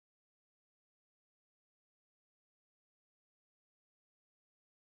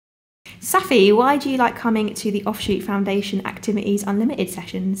Safi, why do you like coming to the Offshoot Foundation Activities Unlimited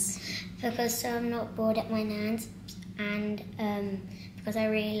sessions? Because so I'm not bored at my nan's, and because I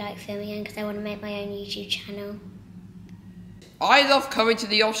really like filming and because I want to make my own YouTube channel. I love coming to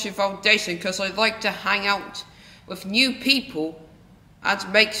the Offshoot Foundation because I like to hang out with new people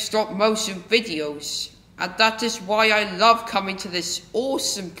and make stop motion videos. And that is why I love coming to this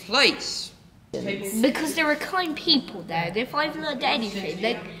awesome place. Because there are kind people there, and if I've learned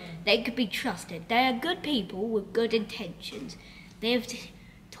anything, they could be trusted. They are good people with good intentions. They have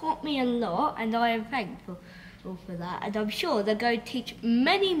taught me a lot, and I am thankful for that. And I'm sure they're going to teach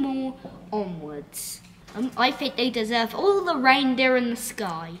many more onwards. I think they deserve all the reindeer in the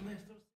sky.